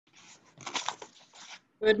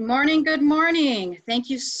Good morning, good morning. Thank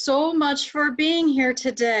you so much for being here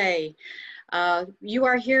today. You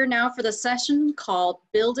are here now for the session called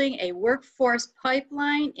Building a Workforce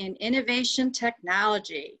Pipeline in Innovation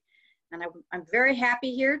Technology. And I'm very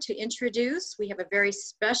happy here to introduce, we have a very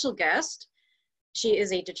special guest. She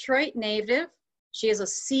is a Detroit native. She is a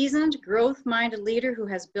seasoned, growth-minded leader who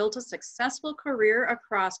has built a successful career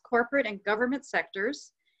across corporate and government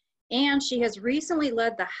sectors. And she has recently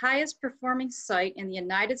led the highest performing site in the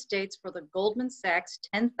United States for the Goldman Sachs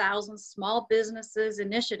 10,000 Small Businesses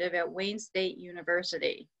Initiative at Wayne State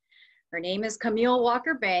University. Her name is Camille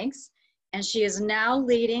Walker Banks, and she is now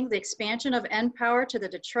leading the expansion of nPower to the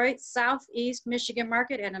Detroit Southeast Michigan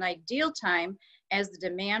market at an ideal time as the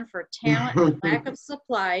demand for talent and lack of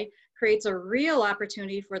supply creates a real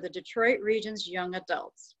opportunity for the Detroit region's young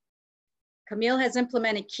adults. Camille has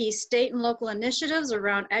implemented key state and local initiatives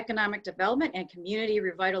around economic development and community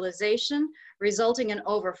revitalization, resulting in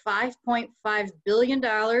over $5.5 billion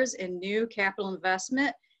in new capital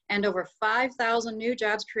investment and over 5,000 new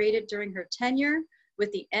jobs created during her tenure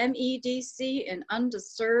with the MEDC in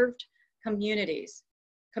underserved communities.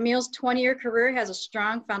 Camille's 20-year career has a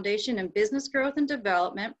strong foundation in business growth and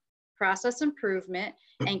development, process improvement,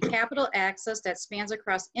 and capital access that spans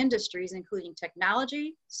across industries, including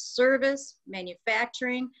technology, service,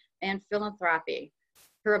 manufacturing, and philanthropy.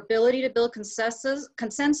 Her ability to build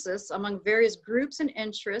consensus among various groups and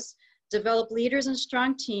interests, develop leaders and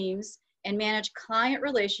strong teams, and manage client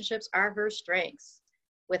relationships are her strengths.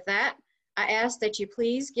 With that, I ask that you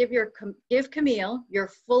please give Camille your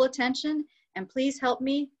full attention, and please help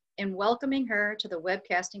me in welcoming her to the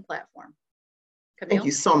webcasting platform. Camille? Thank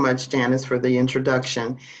you so much, Janice, for the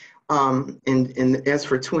introduction. And as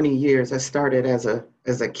for 20 years, I started as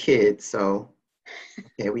a kid, so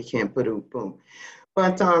okay, we can't put a boom.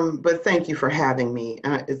 But thank you for having me.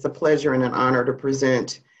 It's a pleasure and an honor to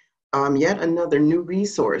present yet another new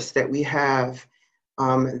resource that we have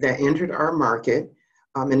that entered our market,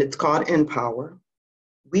 and it's called nPower.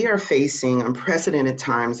 We are facing unprecedented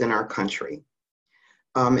times in our country.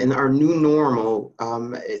 And our new normal,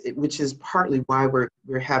 which is partly why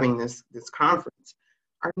we're having this conference,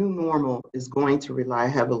 our new normal is going to rely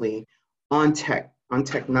heavily on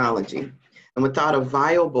technology. And without a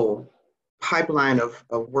viable pipeline of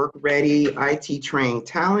work-ready, IT-trained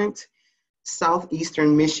talent,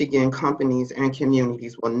 Southeastern Michigan companies and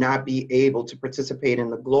communities will not be able to participate in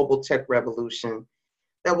the global tech revolution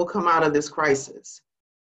that will come out of this crisis.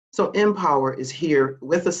 So nPower is here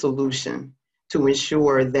with a solution to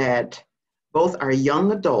ensure that both our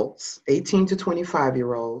young adults, 18 to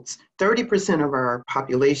 25-year-olds, 30% of our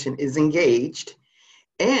population is engaged,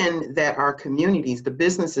 and that our communities, the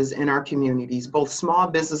businesses in our communities, both small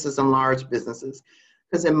businesses and large businesses,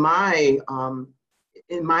 because in my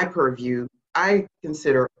purview, I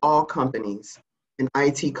consider all companies an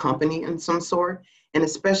IT company in some sort, and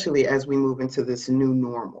especially as we move into this new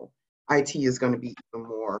normal, IT is going to be even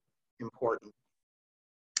more important.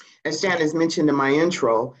 As Janice mentioned in my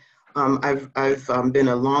intro, I've been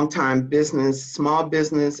a longtime small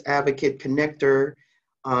business advocate, connector,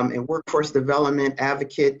 and workforce development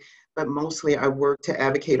advocate, but mostly I work to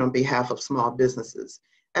advocate on behalf of small businesses.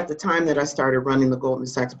 At the time that I started running the Goldman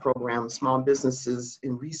Sachs program, small businesses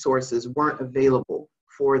and resources weren't available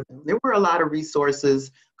for them. There were a lot of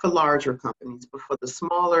resources for larger companies, but for the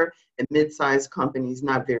smaller and mid-sized companies,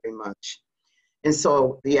 not very much. And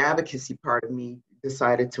so the advocacy part of me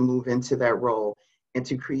decided to move into that role and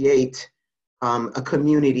to create a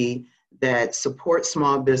community that supports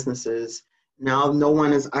small businesses. Now no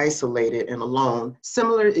one is isolated and alone.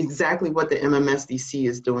 Similar, exactly what the MMSDC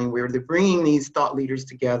is doing, where they're bringing these thought leaders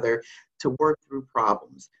together to work through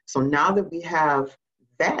problems. So now that we have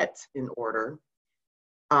that in order,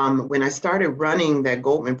 when I started running that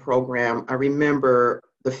Goldman program, I remember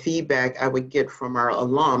the feedback I would get from our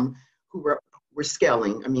alum who were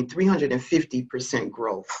scaling. I mean, 350%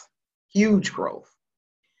 growth, huge growth.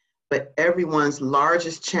 But everyone's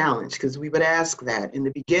largest challenge, because we would ask that, in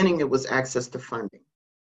the beginning it was access to funding.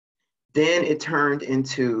 Then it turned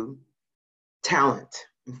into talent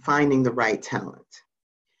and finding the right talent.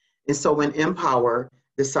 And so when nPower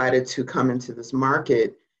decided to come into this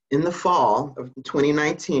market in the fall of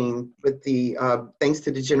 2019, with the thanks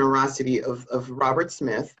to the generosity of Robert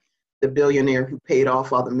Smith, the billionaire who paid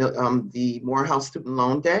off all the Morehouse student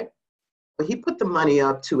loan debt, but he put the money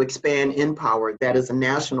up to expand nPower, that is a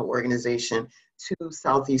national organization, to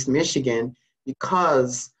Southeast Michigan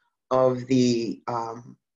because of the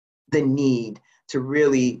need to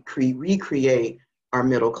really recreate our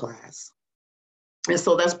middle class. And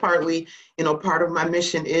so that's partly, part of my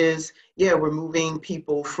mission is, we're moving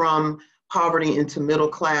people from poverty into middle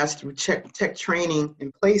class through tech training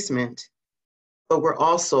and placement, but we're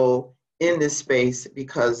also in this space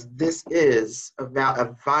because this is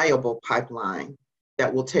a viable pipeline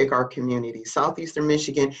that will take our community, Southeastern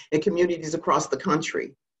Michigan, and communities across the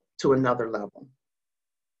country to another level.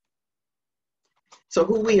 So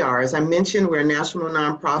who we are, as I mentioned, we're a national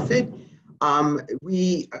nonprofit.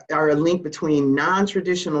 We are a link between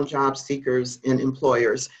non-traditional job seekers and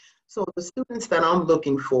employers. So the students that I'm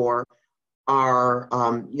looking for are,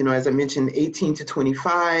 as I mentioned, 18 to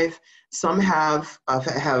 25. Some have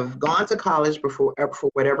gone to college before, for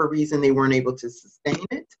whatever reason they weren't able to sustain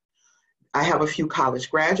it. I have a few college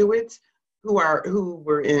graduates who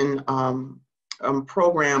were in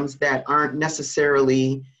programs that aren't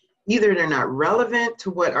necessarily, either they're not relevant to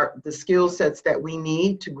what are the skill sets that we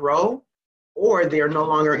need to grow, or they're no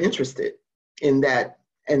longer interested in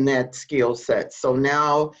that skill set. So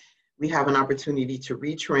now we have an opportunity to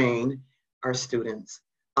retrain our students.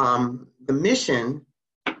 The mission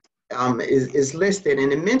is listed,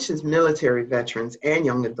 and it mentions military veterans and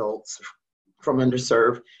young adults from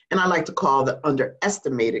underserved, and I like to call the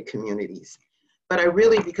underestimated communities. But I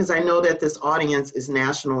really, because I know that this audience is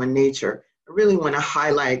national in nature, I really want to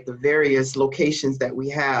highlight the various locations that we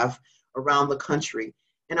have around the country.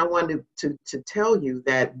 And I wanted to tell you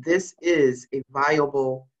that this is a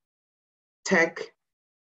viable tech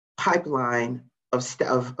pipeline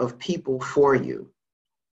of people for you.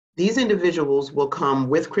 These individuals will come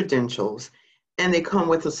with credentials, and they come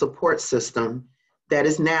with a support system that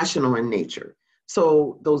is national in nature.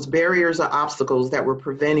 So those barriers or obstacles that were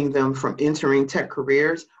preventing them from entering tech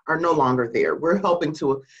careers are no longer there. We're helping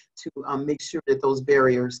to make sure that those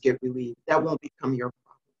barriers get relieved. That won't become your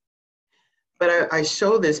problem. But I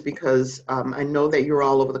show this because I know that you're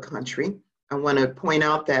all over the country. I want to point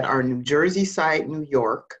out that our New Jersey site, New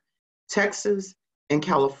York, Texas, and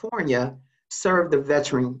California serve the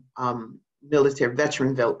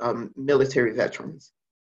military veterans.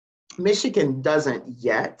 Michigan doesn't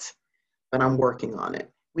yet, but I'm working on it.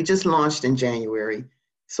 We just launched in January,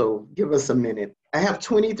 so give us a minute. I have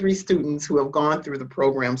 23 students who have gone through the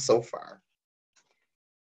program so far.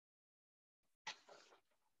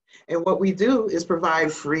 And what we do is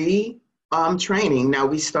provide free training. Now,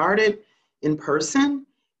 we started in person,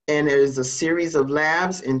 and there's a series of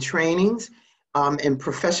labs and trainings and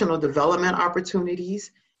professional development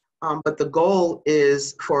opportunities. But the goal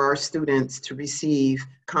is for our students to receive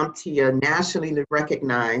CompTIA nationally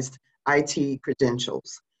recognized IT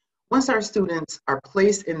credentials. Once our students are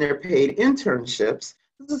placed in their paid internships,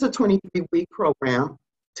 this is a 23-week program,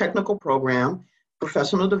 technical program,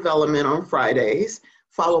 professional development on Fridays,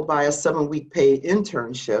 followed by a 7-week paid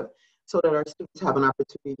internship, so that our students have an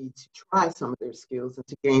opportunity to try some of their skills and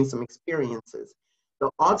to gain some experiences. The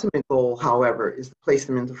ultimate goal, however, is to place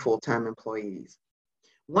them into full-time employees.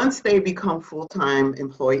 Once they become full-time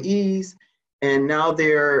employees, and now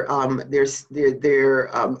they're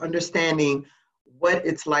understanding what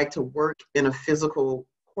it's like to work in a physical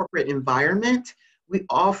corporate environment, we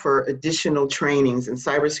offer additional trainings in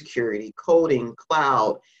cybersecurity, coding,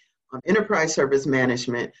 cloud, enterprise service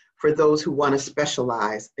management for those who want to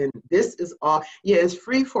specialize. And this is all, it's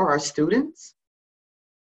free for our students,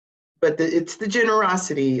 but it's the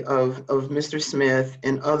generosity of Mr. Smith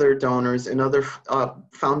and other donors and other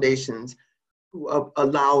foundations who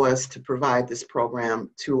allow us to provide this program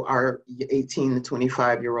to our 18 to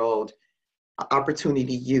 25-year-old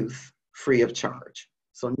opportunity youth free of charge.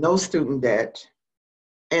 So no student debt,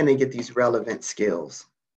 and they get these relevant skills.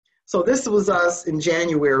 So this was us in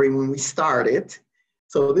January when we started.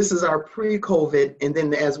 So this is our pre-COVID, and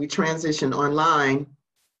then as we transition online,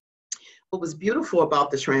 what was beautiful about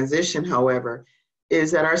the transition, however,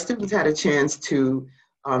 is that our students had a chance to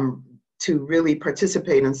really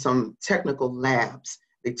participate in some technical labs.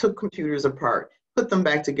 They took computers apart, put them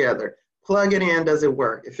back together, plug it in, does it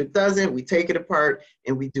work? If it doesn't, we take it apart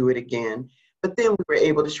and we do it again. But then we were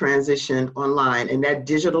able to transition online, and that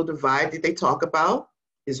digital divide that they talk about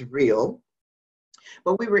is real.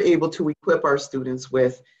 But we were able to equip our students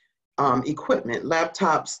with equipment,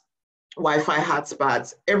 laptops, Wi-Fi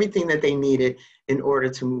hotspots, everything that they needed in order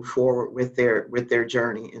to move forward with their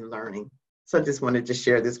journey in learning. So I just wanted to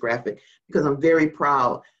share this graphic because I'm very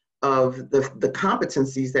proud of the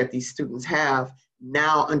competencies that these students have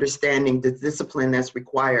now, understanding the discipline that's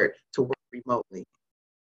required to work remotely.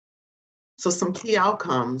 So some key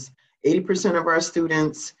outcomes: 80% of our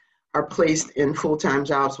students are placed in full-time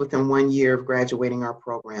jobs within 1 year of graduating our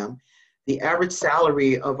program. The average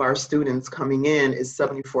salary of our students coming in is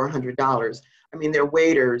 $7,400. I mean, they're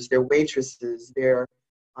waiters, they're waitresses, they're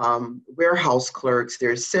warehouse clerks,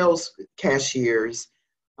 they're sales cashiers,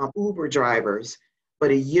 Uber drivers,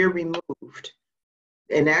 but a year removed.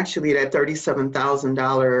 And actually that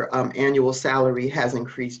 $37,000 annual salary has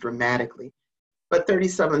increased dramatically. But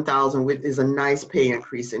 $37,000 is a nice pay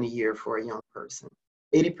increase in a year for a young person.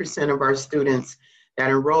 80% of our students that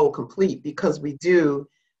enroll complete, because we do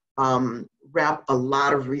wrap a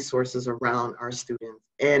lot of resources around our students,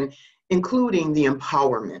 and including the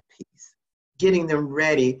empowerment piece, getting them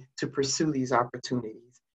ready to pursue these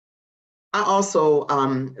opportunities. I also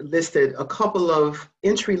listed a couple of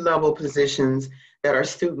entry-level positions that our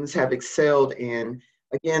students have excelled in.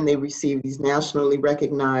 Again, they receive these nationally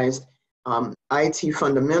recognized IT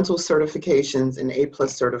fundamental certifications and A+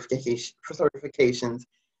 certifications,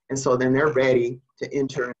 and so then they're ready to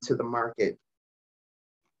enter into the market.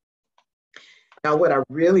 Now, what I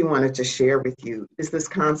really wanted to share with you is this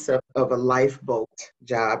concept of a lifeboat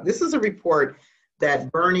job. This is a report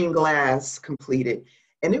that Burning Glass completed,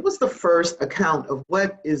 and it was the first account of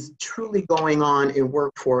what is truly going on in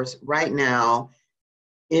workforce right now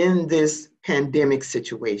in this pandemic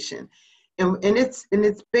situation. And it's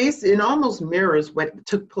based, it almost mirrors what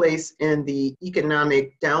took place in the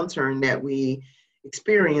economic downturn that we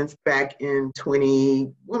experienced back in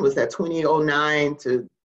 2009 to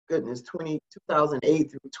goodness,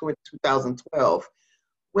 2008 through 2012,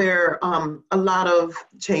 where a lot of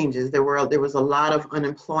changes, there was a lot of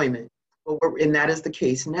unemployment, and that is the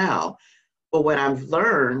case now. But what I've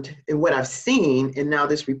learned and what I've seen, and now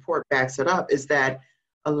this report backs it up, is that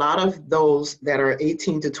a lot of those that are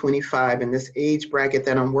 18 to 25 in this age bracket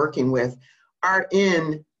that I'm working with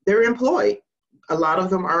they're employed. A lot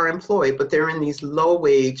of them are employed, but they're in these low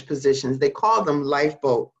wage positions. They call them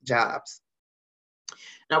lifeboat jobs.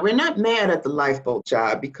 Now, we're not mad at the lifeboat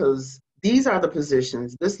job, because these are the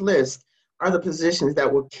positions, this list are the positions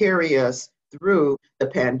that will carry us through the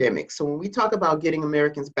pandemic. So when we talk about getting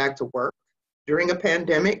Americans back to work during a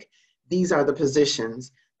pandemic, these are the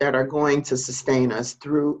positions that are going to sustain us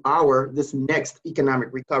through this next economic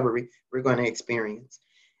recovery we're going to experience.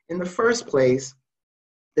 In the first place,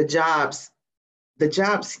 the jobs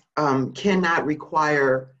cannot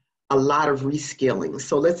require a lot of reskilling.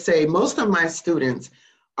 So let's say most of my students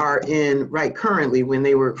are currently, when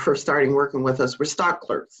they were first starting working with us, were stock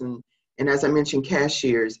clerks and as I mentioned,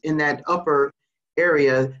 cashiers in that upper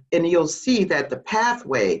area. And you'll see that the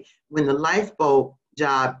pathway, when the lifeboat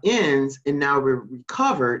job ends and now we're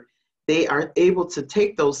recovered, they are able to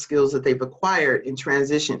take those skills that they've acquired and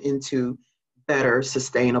transition into better,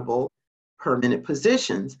 sustainable, permanent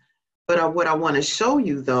positions. But what I want to show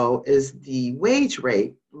you, though, is the wage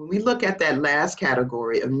rate. When we look at that last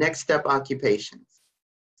category of next step occupations,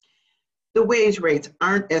 the wage rates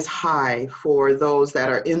aren't as high for those that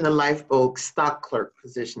are in the lifeboat stock clerk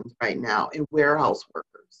positions right now and warehouse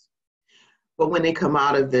workers. But when they come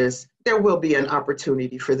out of this, there will be an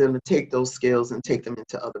opportunity for them to take those skills and take them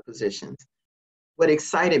into other positions. What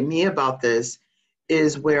excited me about this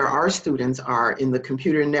is where our students are in the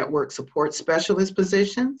computer network support specialist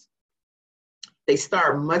positions. They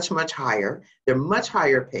start much, much higher. They're much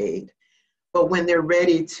higher paid. But when they're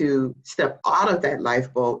ready to step out of that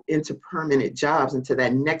lifeboat into permanent jobs, into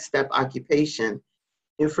that next step occupation,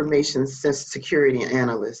 information security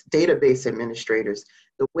analysts, database administrators,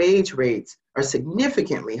 the wage rates are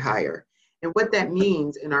significantly higher. And what that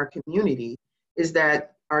means in our community is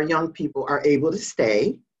that our young people are able to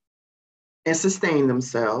stay and sustain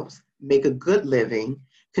themselves, make a good living,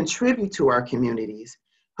 contribute to our communities,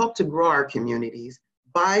 help to grow our communities,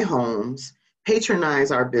 buy homes,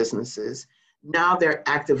 patronize our businesses. Now they're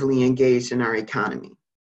actively engaged in our economy.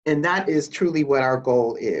 And that is truly what our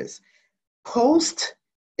goal is.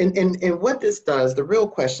 And what this does, the real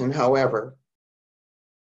question, however,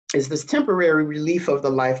 is this temporary relief of the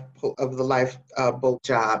lifeboat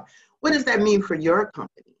job. What does that mean for your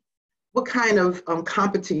company? What kind of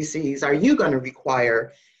competencies are you going to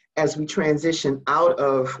require as we transition out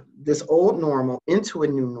of this old normal into a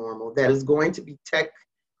new normal that is going to be tech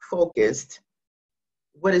focused?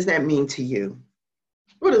 What does that mean to you?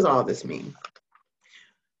 What does all this mean?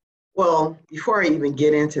 Well, before I even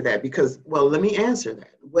get into that, let me answer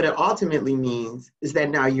that. What it ultimately means is that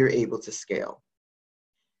now you're able to scale.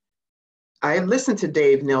 I had listened to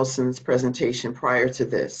Dave Nelson's presentation prior to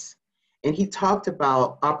this, and he talked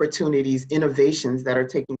about opportunities, innovations that are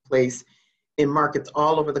taking place in markets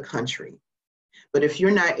all over the country. But if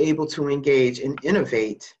you're not able to engage and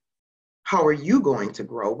innovate, how are you going to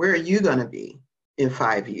grow? Where are you going to be in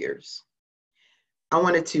 5 years? I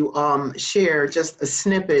wanted to share just a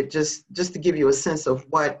snippet, just to give you a sense of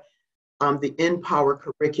what the nPower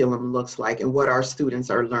curriculum looks like and what our students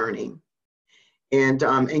are learning. And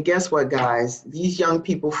guess what, guys? These young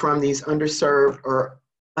people from these underserved or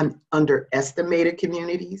underestimated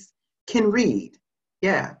communities can read.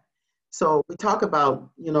 Yeah. So we talk about,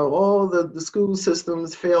 all the school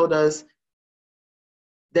systems failed us.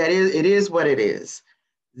 It is what it is.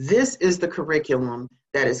 This is the curriculum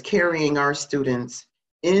that is carrying our students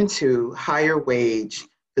into higher wage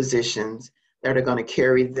positions that are going to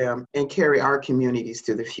carry them and carry our communities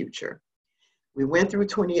to the future. We went through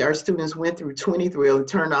our students went through 23, it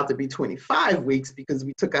turned out to be 25 weeks because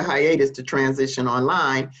we took a hiatus to transition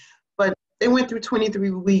online, but they went through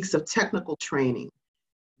 23 weeks of technical training.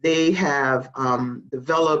 They have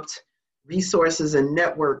developed resources and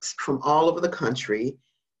networks from all over the country.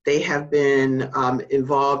 They have been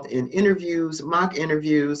involved in interviews, mock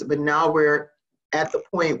interviews, but now we're at the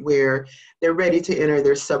point where they're ready to enter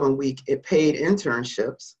their 7-week paid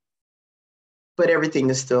internships, but everything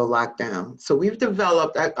is still locked down. So we've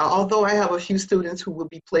developed, although I have a few students who will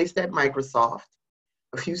be placed at Microsoft,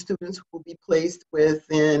 a few students who will be placed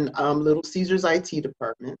within Little Caesars IT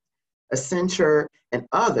department, Accenture, and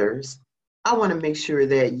others, I want to make sure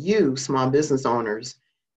that you, small business owners,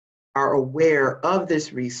 are aware of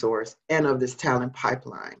this resource and of this talent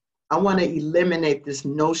pipeline. I want to eliminate this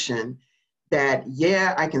notion that,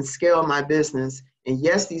 yeah, I can scale my business, and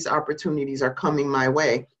yes, these opportunities are coming my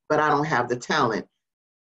way, but I don't have the talent.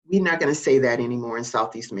 We're not going to say that anymore in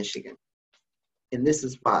Southeast Michigan. And this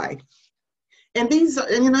is why. And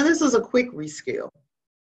this is a quick rescale.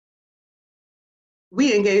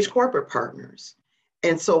 We engage corporate partners.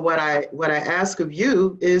 And so what I ask of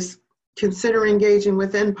you is consider engaging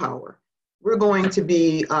with nPower. We're going to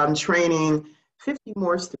be training 50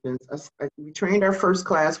 more students. We trained our first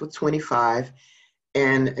class with 25,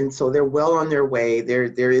 and so they're well on their way.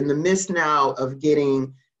 They're in the midst now of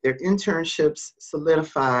getting their internships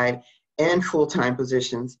solidified and full-time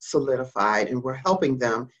positions solidified, and we're helping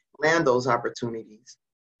them land those opportunities.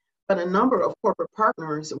 But a number of corporate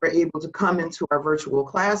partners were able to come into our virtual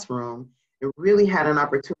classroom and really had an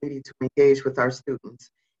opportunity to engage with our students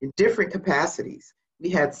in different capacities. We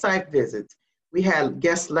had site visits, we had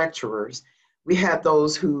guest lecturers, we had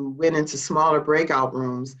those who went into smaller breakout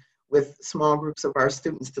rooms with small groups of our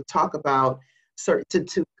students to talk about, to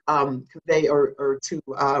convey or to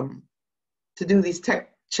do these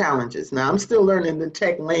tech challenges. Now, I'm still learning the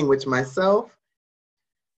tech language myself,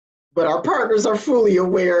 but our partners are fully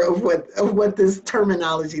aware of what this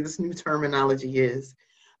new terminology is.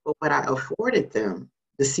 But what I afforded them,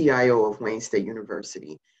 the CIO of Wayne State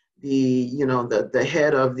University, the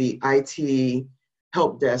head of the IT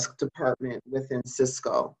help desk department within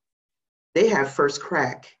Cisco, they have first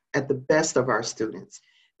crack at the best of our students.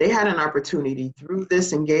 They had an opportunity through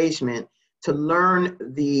this engagement to learn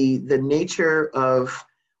the nature of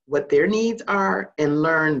what their needs are and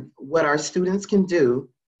learn what our students can do.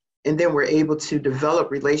 And then we're able to develop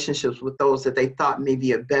relationships with those that they thought may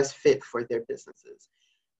be a best fit for their businesses.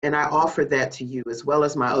 And I offer that to you as well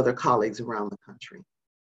as my other colleagues around the country.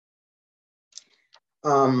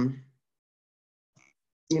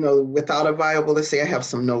 Without a viable, let's say I have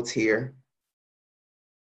some notes here.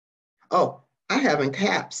 Oh, I have in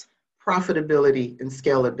caps, profitability and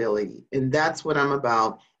scalability. And that's what I'm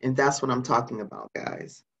about. And that's what I'm talking about,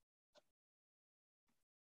 guys.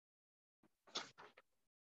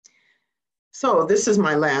 So this is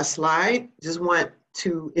my last slide. Just want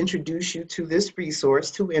to introduce you to this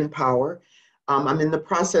resource, to nPower. I'm in the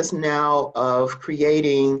process now of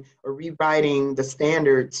creating or rewriting the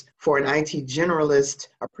standards for an IT generalist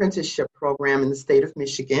apprenticeship program in the state of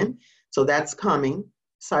Michigan. So that's coming.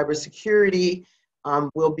 Cybersecurity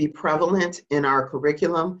will be prevalent in our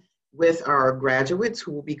curriculum with our graduates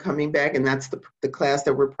who will be coming back, and that's the class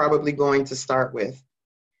that we're probably going to start with.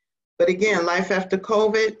 But again, life after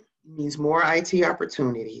COVID means more IT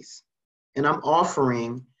opportunities. And I'm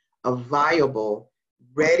offering a viable,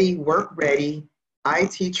 work-ready,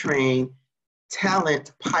 IT-trained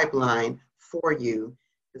talent pipeline for you.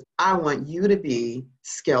 I want you to be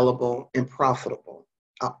scalable and profitable.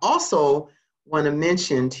 I also want to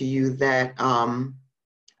mention to you that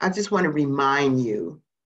I just want to remind you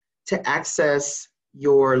to access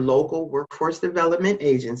your local workforce development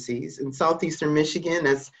agencies. In Southeastern Michigan,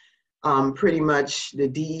 that's pretty much the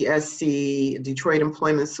DESC, Detroit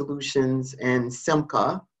Employment Solutions, and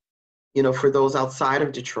SEMCA, for those outside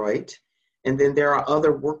of Detroit. And then there are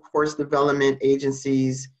other workforce development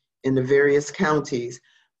agencies in the various counties.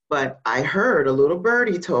 But I heard a little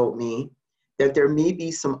birdie told me that there may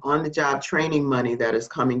be some on-the-job training money that is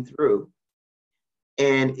coming through.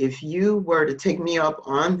 And if you were to take me up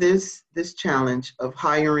on this challenge of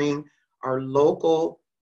hiring our local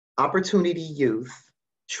opportunity youth,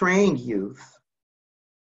 trained youth,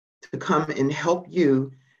 to come and help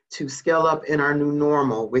you to scale up in our new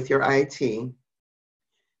normal with your IT,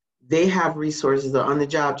 they have resources, the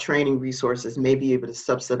on-the-job training resources may be able to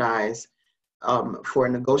subsidize for a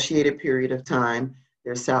negotiated period of time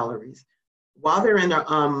their salaries. While they're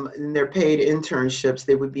in their paid internships,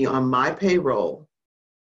 they would be on my payroll,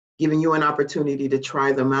 giving you an opportunity to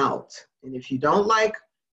try them out. And if you don't like,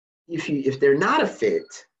 if they're not a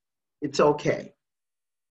fit, it's okay.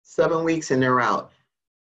 7 weeks and they're out.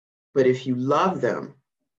 But if you love them,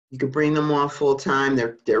 you could bring them on full time.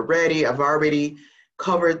 They're ready. I've already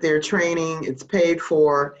covered their training. It's paid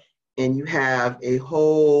for, and you have a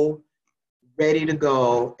whole ready to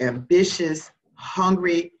go, ambitious,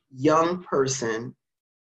 hungry young person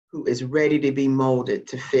who is ready to be molded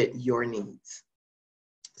to fit your needs.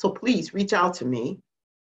 So please reach out to me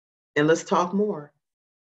and let's talk more.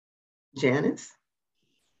 Janice?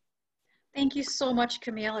 Thank you so much,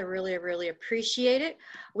 Camille. I really appreciate it.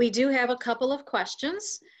 We do have a couple of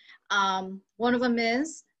questions. One of them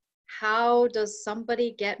is, how does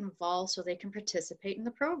somebody get involved so they can participate in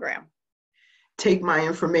the program? Take my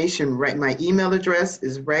information, right? My email address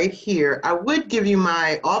is right here. I would give you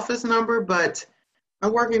my office number, but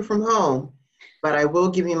I'm working from home. But I will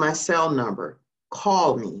give you my cell number.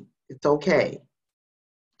 Call me. It's okay.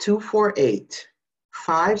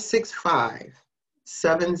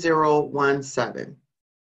 248-565-7017.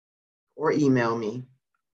 Or email me.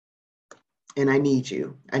 And I need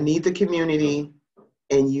you. I need the community,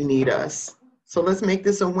 and you need us. So let's make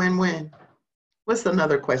this a win-win. What's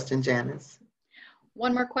another question, Janice?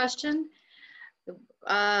 One more question.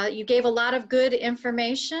 You gave a lot of good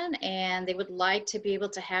information, and they would like to be able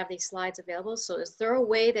to have these slides available. So is there a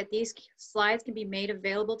way that these slides can be made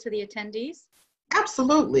available to the attendees?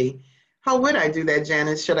 Absolutely. How would I do that,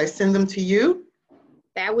 Janice? Should I send them to you?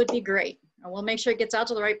 That would be great. And we'll make sure it gets out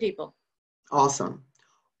to the right people. Awesome.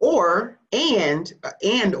 Or,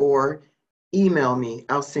 or email me.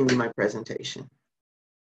 I'll send you my presentation.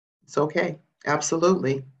 It's okay.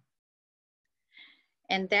 Absolutely.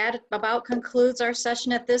 And that about concludes our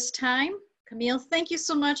session at this time. Camille, thank you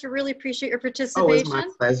so much. I really appreciate your participation. Oh, it's my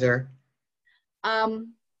pleasure.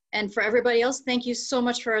 And for everybody else, thank you so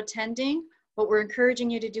much for attending. What we're encouraging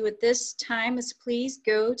you to do at this time is please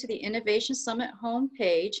go to the Innovation Summit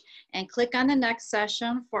homepage and click on the next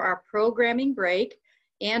session for our programming break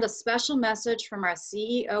and a special message from our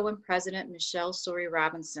CEO and President, Michelle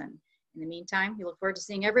Sori-Robinson. In the meantime, we look forward to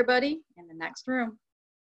seeing everybody in the next room.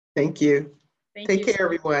 Thank you. Thank Take you care, so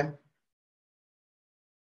much. everyone.